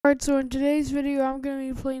Alright, so in today's video, I'm going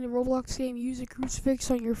to be playing the Roblox game, Use a Crucifix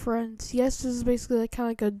on Your Friends. Yes, this is basically kind of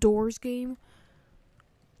like a Doors game.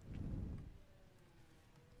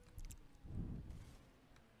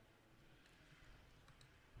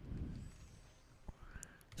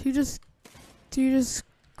 So you just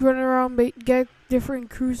run around, get different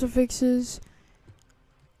crucifixes,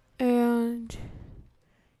 and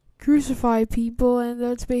crucify people, and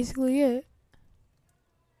that's basically it.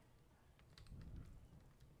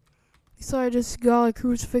 So I just got a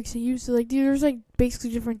crucifix and used it. Like, there's like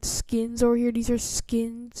basically different skins over here. These are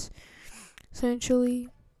skins, essentially.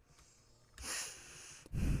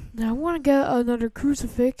 Now I want to get another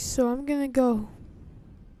crucifix, so I'm gonna go.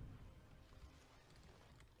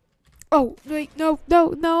 Oh, wait, no,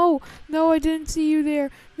 I didn't see you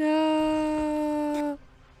there. No.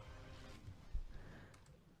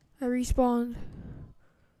 I respawned.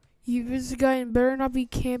 This guy and better not be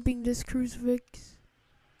camping this crucifix.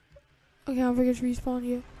 Okay, I don't think it's respawned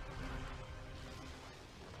yet.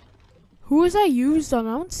 Who was that used on?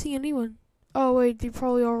 I don't see anyone. Oh wait, they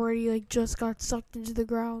probably already like just got sucked into the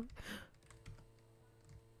ground.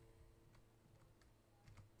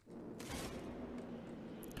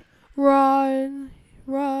 Running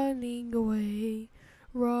away.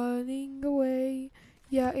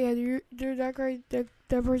 Yeah, they're that guy.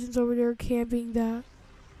 That person's over there camping that.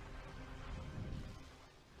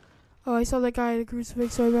 Oh, I saw that guy at the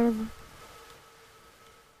crucifix, so I better.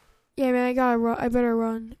 Yeah, man, I gotta run. I better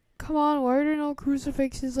run. Come on, why are there no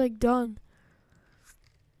crucifixes like done?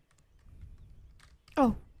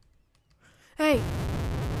 Oh. Hey.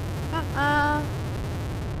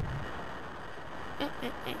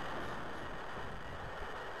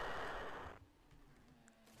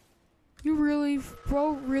 You really,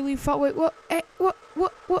 bro, really fought. Wait, what? Hey, what?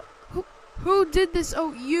 Who did this?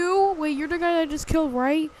 Oh, you? Wait, you're the guy that I just killed,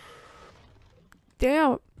 right?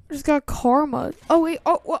 Damn, I just got karma. Oh wait,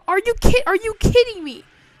 what? Are you kidding me?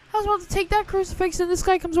 I was about to take that crucifix, and this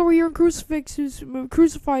guy comes over here and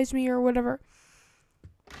crucifies me or whatever.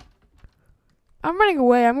 I'm running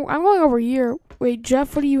away. I'm going over here. Wait,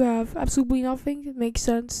 Jeff, what do you have? Absolutely nothing. It makes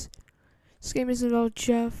sense. This game isn't about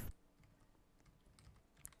Jeff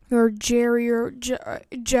or Jerry or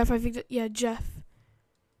Jeff. I think that, yeah, Jeff.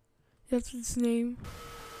 That's his name.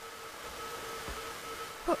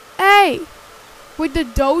 Oh, hey. Wait, the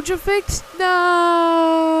Doja fix?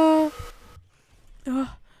 No. I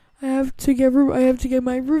have to get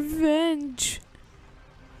my revenge.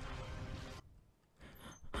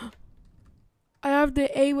 I have the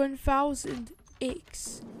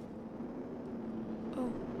A1000X.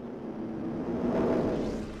 Oh.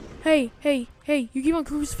 Hey! You keep on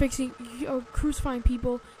crucifying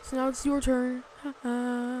people. So now it's your turn.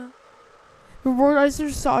 Before I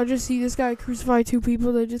just see this guy crucify two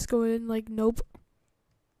people. They just go in like, nope.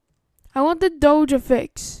 I want the Doja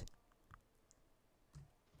fix.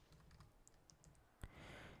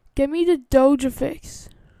 Get me the Doja fix.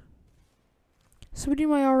 Somebody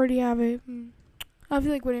might already have it. I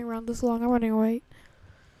feel like waiting around this long. I'm running away.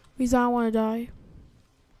 Because I don't want to die.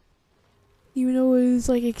 Even though it is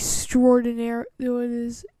like extraordinarily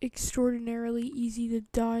easy to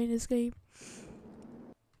die in this game.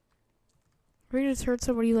 I just heard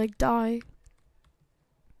somebody like die.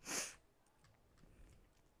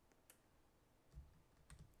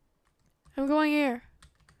 I'm going here.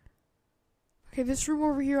 Okay, this room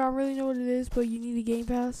over here, I don't really know what it is, but you need a game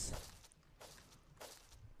pass.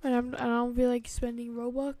 And I don't feel like spending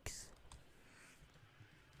Robux.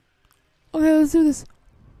 Okay, let's do this.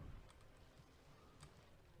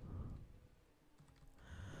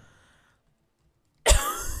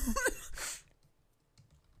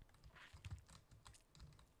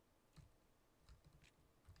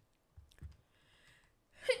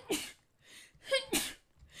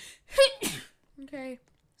 Okay,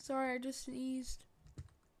 sorry, I just sneezed.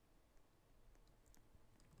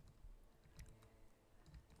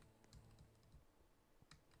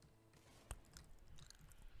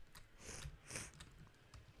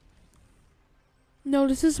 No,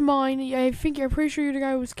 this is mine. I'm pretty sure you're the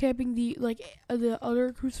guy who was camping the the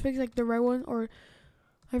other crucifix, like the red one, or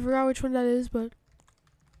I forgot which one that is, but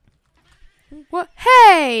what?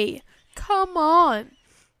 Hey, come on!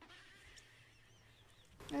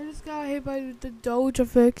 I just got hit by the Doja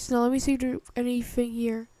fix. Now let me see if there's anything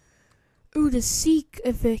here. Ooh, the Seek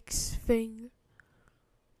affix thing.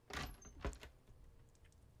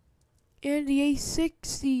 And the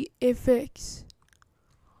A60 affix.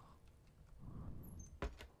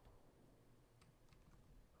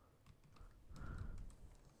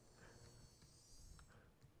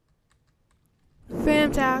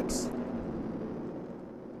 Phantom tax.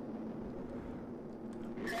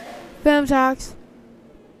 Phantom tax.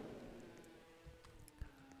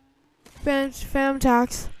 Phantom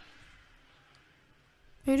tax.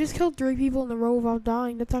 I just killed 3 people in a row without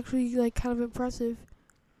dying. That's actually like kind of impressive.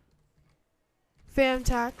 Phantom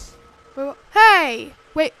tax. Wait, hey!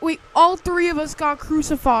 Wait, all 3 of us got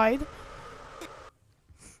crucified.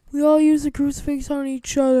 We all used the crucifix on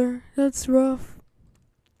each other. That's rough.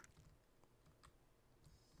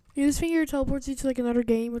 This finger teleports you to like another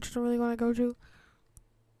game, which I don't really want to go to.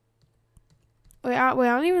 Wait, I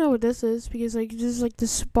don't even know what this is because like this is like the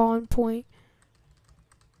spawn point.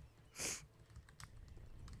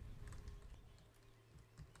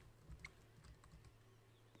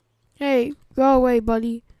 Hey, go away,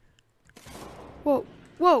 buddy. Whoa.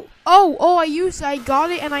 Oh, I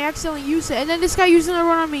got it and I accidentally used it. And then this guy using it to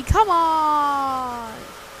run on me. Come on.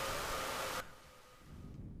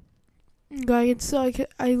 God,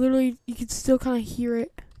 I literally, you can still kind of hear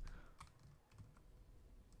it.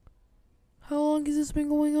 How long has this been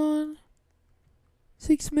going on?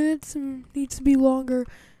 6 minutes and needs to be longer.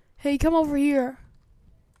 Hey, come over here.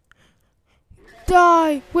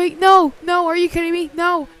 Die! Wait, no! Are you kidding me?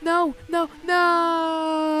 No!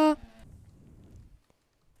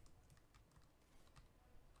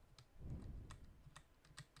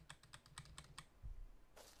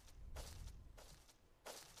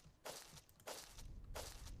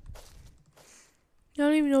 I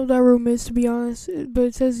don't even know what that room is, to be honest, but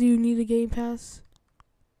it says you need a game pass.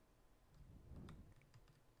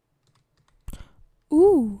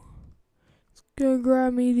 Ooh. It's gonna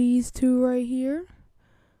grab me these 2 right here.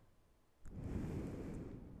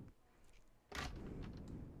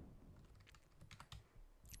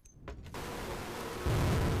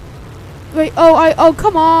 Wait, oh,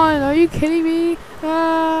 come on. Are you kidding me?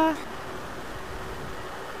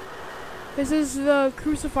 This is the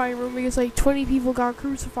crucifying room because like 20 people got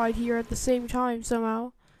crucified here at the same time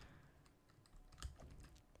somehow.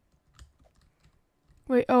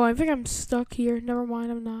 Wait, I think I'm stuck here. Never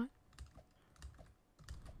mind, I'm not.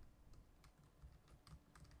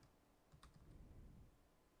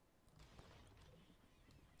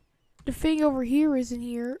 The thing over here isn't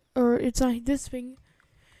here, or it's not this thing.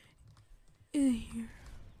 In here.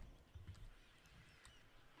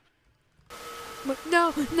 But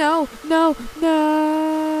no.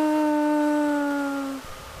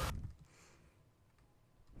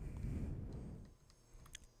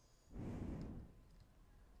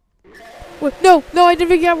 What? No, I didn't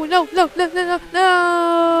figure out one. No,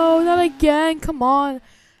 not again. Come on.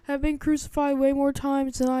 I've been crucified way more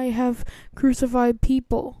times than I have crucified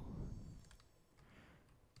people.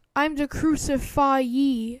 I'm the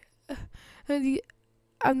crucifyee.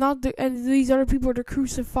 I'm not the, and these other people are the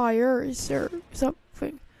crucifiers or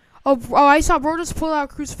something. Oh, I saw bro just pull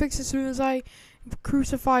out a crucifix as soon as I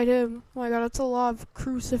crucified him. Oh my god, that's a lot of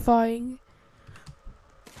crucifying.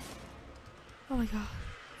 Oh my god.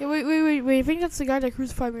 Yeah, wait. I think that's the guy that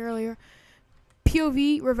crucified me earlier.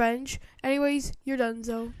 POV, revenge. Anyways, you're done,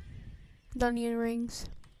 Zoe. Dungeon rings.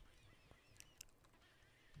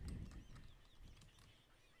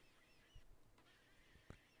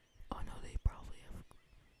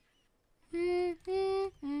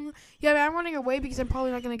 Yeah, I'm running away because I'm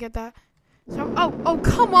probably not gonna get that. So, oh,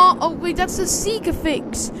 come on! Oh, wait, that's the Seeker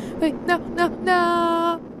fix. Wait,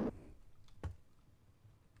 no.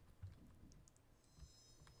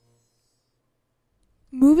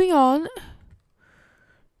 Moving on.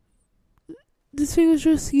 This thing was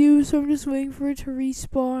just used, so I'm just waiting for it to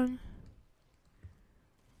respawn.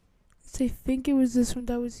 I think it was this one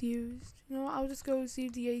that was used. You know, I'll just go see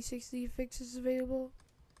if the A60 fix is available.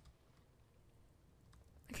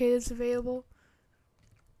 Okay, it's available.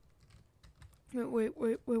 Wait.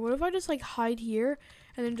 What if I just like hide here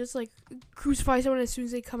and then just like crucify someone as soon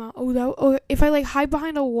as they come out? Oh, if I like hide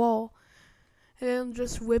behind a wall and then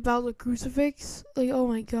just whip out the crucifix, like, oh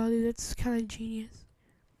my god, dude, that's kind of genius.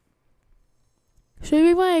 Should I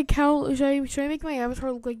make my account? Should I make my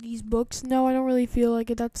avatar look like these books? No, I don't really feel like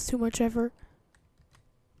it. That's too much effort.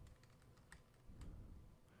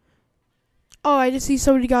 Oh, I just see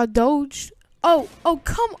somebody got doged. Oh,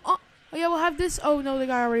 come on. Oh, yeah, we'll have this. Oh, no, the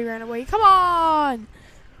guy already ran away. Come on.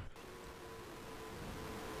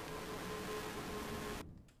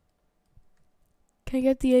 Can I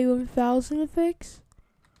get the A1000 fix?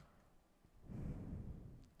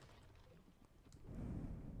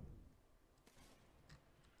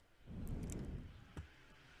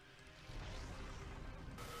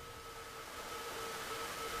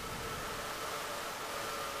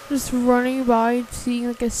 Just running by and seeing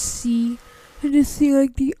like a sea. And just see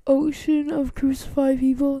like the ocean of crucified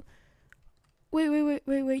people. Wait,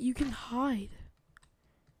 you can hide.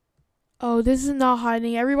 Oh, this is not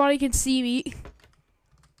hiding. Everybody can see me.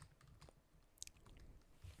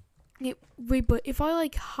 Wait, but if I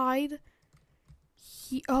like hide,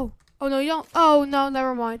 oh no, you don't. Oh no,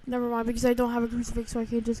 never mind, because I don't have a crucifix, so I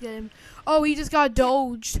can't just get him. Oh, he just got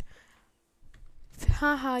doged.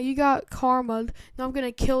 Haha, you got karma. Now I'm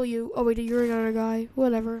gonna kill you. Oh wait, you're another guy.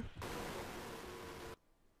 Whatever.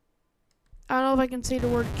 I don't know if I can say the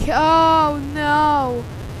word kill. Oh no,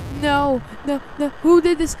 no. Who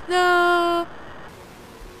did this? No.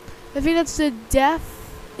 I think that's the death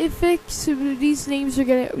affix. These names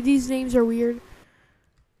are weird.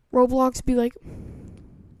 Roblox be like,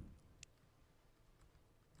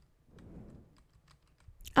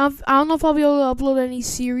 I don't know if I'll be able to upload any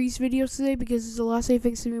series videos today because it's the last day of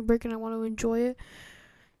Thanksgiving break and I want to enjoy it.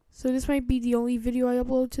 So this might be the only video I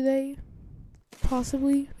upload today,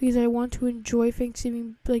 possibly, because I want to enjoy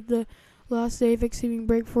Thanksgiving, like the last day of Thanksgiving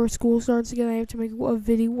break before school starts again. I have to make one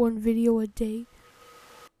video a day.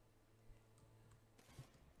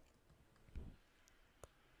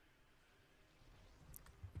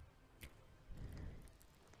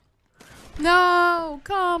 No,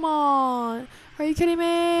 come on. Are you kidding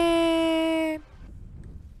me?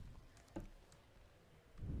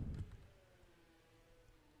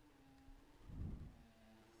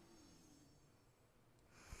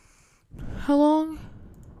 How long?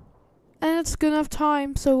 And it's good enough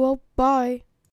time, so well, bye.